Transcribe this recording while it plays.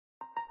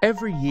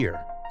Every year,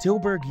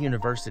 Tilburg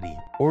University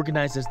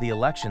organizes the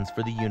elections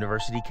for the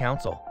University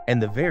Council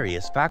and the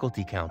various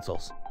faculty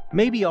councils.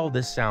 Maybe all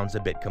this sounds a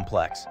bit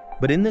complex,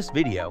 but in this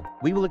video,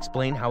 we will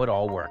explain how it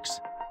all works.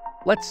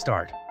 Let's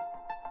start.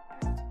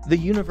 The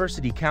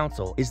University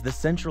Council is the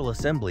central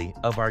assembly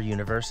of our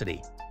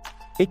university.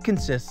 It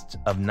consists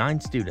of 9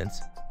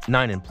 students,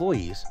 9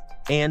 employees,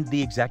 and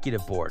the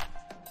executive board.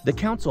 The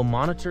council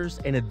monitors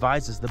and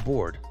advises the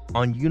board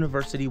on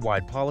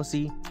university-wide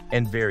policy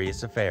and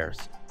various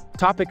affairs.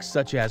 Topics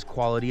such as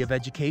quality of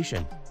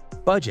education,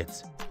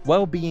 budgets,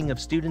 well-being of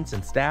students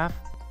and staff,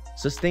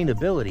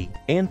 sustainability,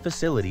 and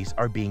facilities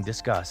are being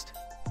discussed.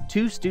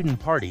 2 student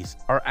parties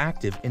are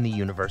active in the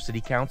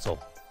University Council.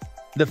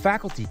 The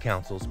faculty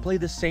councils play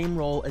the same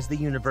role as the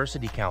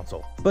University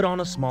Council, but on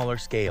a smaller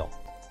scale.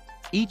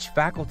 Each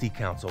faculty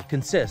council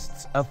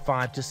consists of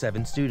 5 to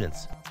 7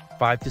 students,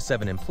 5 to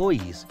 7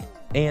 employees,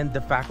 and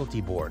the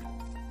faculty board.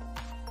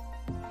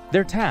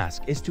 Their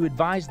task is to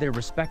advise their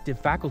respective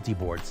faculty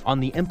boards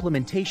on the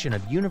implementation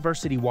of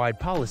university-wide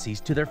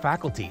policies to their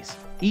faculties.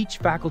 Each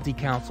faculty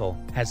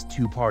council has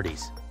 2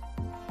 parties.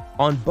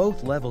 On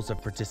both levels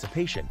of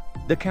participation,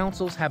 the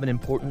councils have an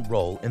important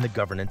role in the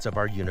governance of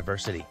our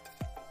university.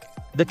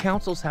 The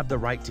councils have the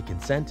right to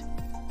consent,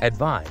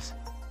 advise,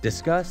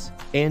 discuss,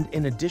 and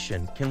in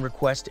addition can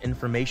request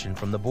information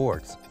from the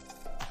boards.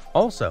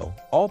 Also,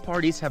 all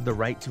parties have the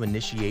right to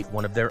initiate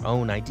one of their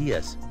own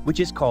ideas, which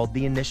is called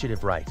the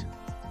initiative right.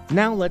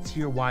 Now let's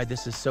hear why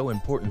this is so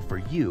important for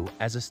you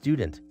as a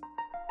student.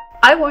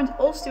 I want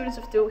all students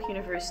of Tilburg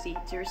University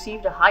to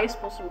receive the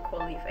highest possible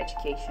quality of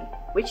education,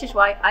 which is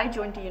why I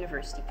joined the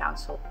University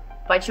Council.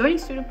 By joining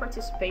student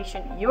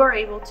participation, you are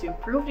able to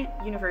improve the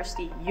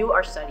university you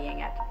are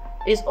studying at.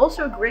 It is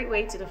also a great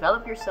way to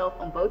develop yourself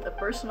on both a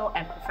personal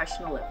and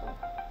professional level.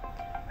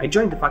 I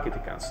joined the Faculty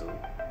Council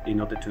in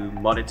order to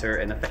monitor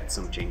and affect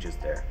some changes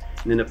there.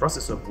 And in the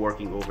process of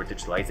working over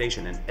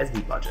digitalization and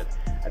SD budget,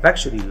 I've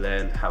actually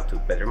learned how to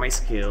better my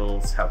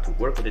skills, how to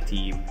work with a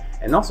team,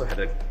 and also had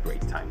a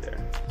great time there.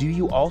 Do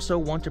you also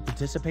want to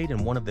participate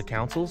in one of the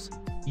councils?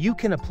 You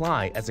can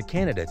apply as a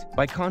candidate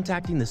by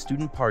contacting the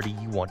student party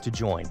you want to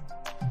join.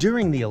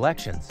 During the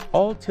elections,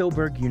 all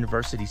Tilburg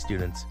University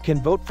students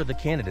can vote for the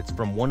candidates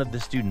from one of the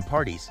student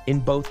parties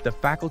in both the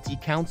Faculty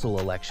Council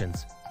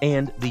elections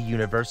and the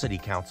University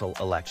Council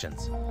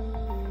elections.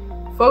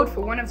 Vote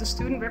for one of the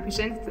student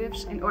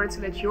representatives in order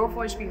to let your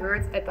voice be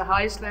heard at the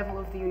highest level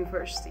of the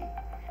university.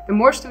 The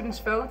more students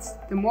vote,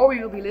 the more we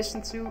will be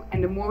listened to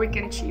and the more we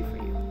can achieve for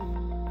you.